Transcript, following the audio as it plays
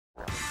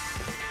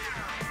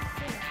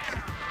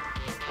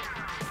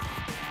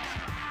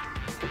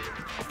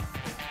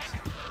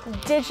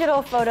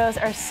Digital photos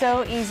are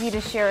so easy to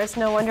share. It's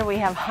no wonder we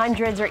have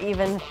hundreds or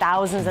even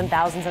thousands and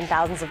thousands and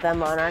thousands of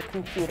them on our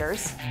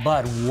computers.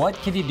 But what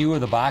can you do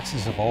with the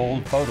boxes of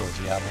old photos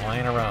you have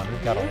lying around?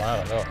 We've got a lot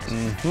of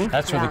those.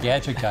 That's where the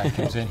Gadget Guy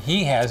comes in.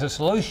 He has a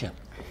solution.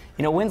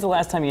 You know, when's the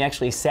last time you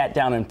actually sat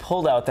down and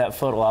pulled out that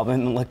photo album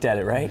and looked at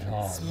it, right?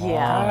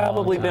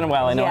 Probably been a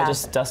while. I know I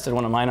just dusted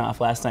one of mine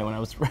off last night when I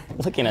was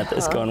looking at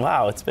this going,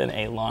 wow, it's been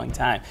a long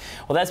time.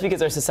 Well, that's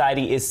because our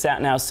society is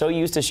now so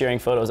used to sharing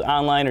photos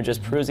online or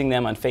just perusing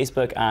them on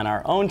Facebook on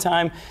our own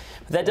time.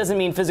 But that doesn't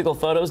mean physical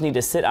photos need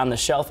to sit on the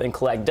shelf and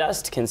collect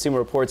dust. Consumer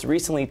Reports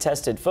recently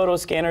tested photo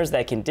scanners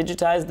that can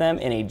digitize them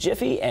in a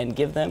jiffy and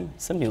give them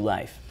some new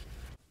life.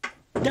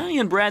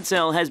 Diane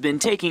Bradsell has been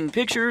taking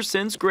pictures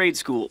since grade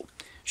school.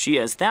 She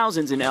has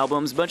thousands in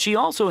albums, but she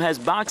also has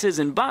boxes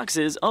and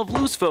boxes of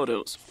loose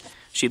photos.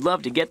 She'd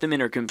love to get them in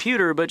her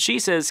computer, but she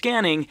says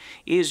scanning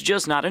is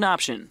just not an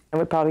option. It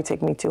would probably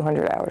take me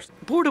 200 hours.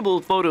 Portable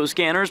photo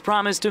scanners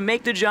promise to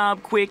make the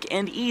job quick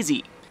and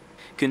easy.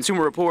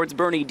 Consumer Reports'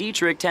 Bernie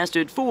Dietrich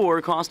tested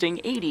 4 costing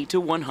 $80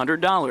 to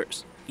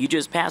 $100. You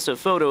just pass a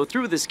photo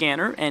through the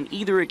scanner and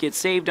either it gets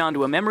saved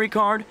onto a memory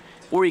card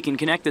or you can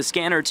connect the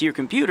scanner to your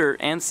computer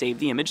and save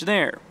the image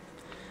there.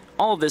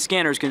 All of the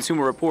scanners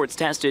Consumer Reports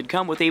tested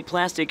come with a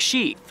plastic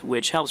sheath,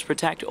 which helps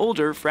protect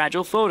older,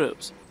 fragile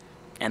photos.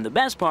 And the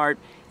best part,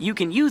 you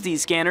can use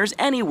these scanners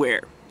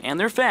anywhere, and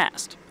they're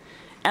fast.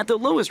 At the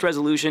lowest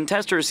resolution,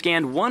 testers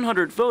scanned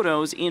 100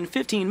 photos in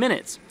 15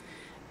 minutes.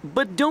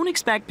 But don't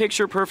expect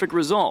picture-perfect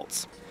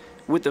results.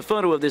 With the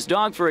photo of this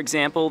dog, for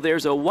example,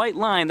 there's a white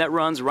line that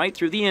runs right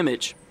through the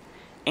image.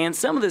 And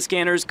some of the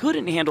scanners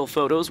couldn't handle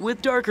photos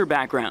with darker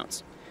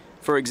backgrounds.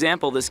 For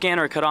example, the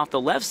scanner cut off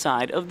the left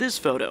side of this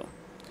photo.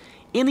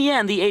 In the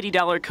end, the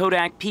 $80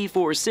 Kodak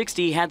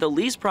P460 had the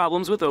least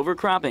problems with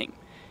overcropping.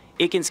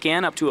 It can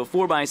scan up to a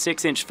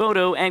 4x6-inch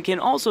photo and can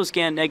also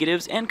scan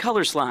negatives and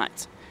color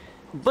slides.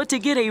 But to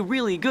get a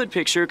really good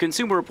picture,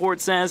 Consumer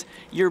Reports says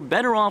you're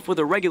better off with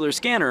a regular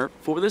scanner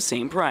for the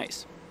same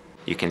price.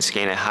 You can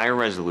scan at higher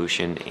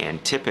resolution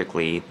and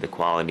typically the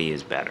quality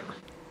is better.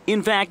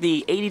 In fact,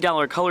 the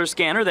 $80 color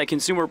scanner that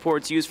Consumer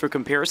Reports used for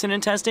comparison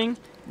and testing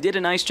did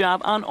a nice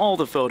job on all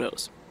the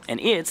photos. And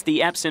it's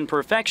the Epson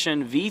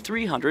Perfection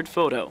V300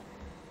 photo.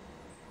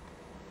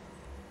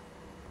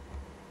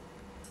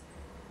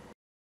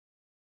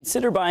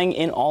 Consider buying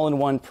an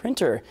all-in-one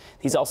printer.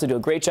 These also do a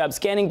great job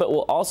scanning, but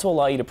will also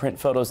allow you to print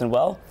photos in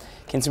well.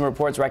 Consumer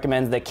Reports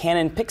recommends the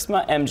Canon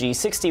PIXMA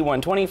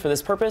MG60-120 for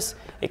this purpose.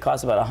 It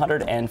costs about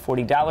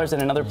 $140.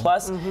 And another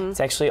plus, it's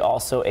actually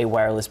also a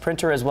wireless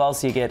printer as well,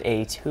 so you get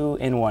a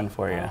 2-in-1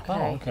 for you.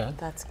 Okay,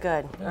 that's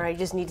good. All right, you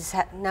just need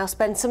to now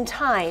spend some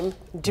time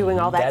doing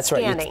all that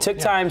scanning. That's right. You took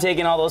time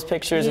taking all those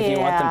pictures. If you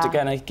want them to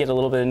kind of get a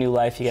little bit of new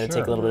life, you got to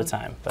take a little bit of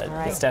time, but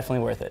it's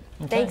definitely worth it.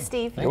 Thanks,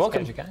 Steve. You're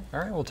welcome. All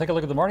right, we'll take a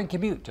look at the morning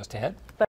commute just ahead.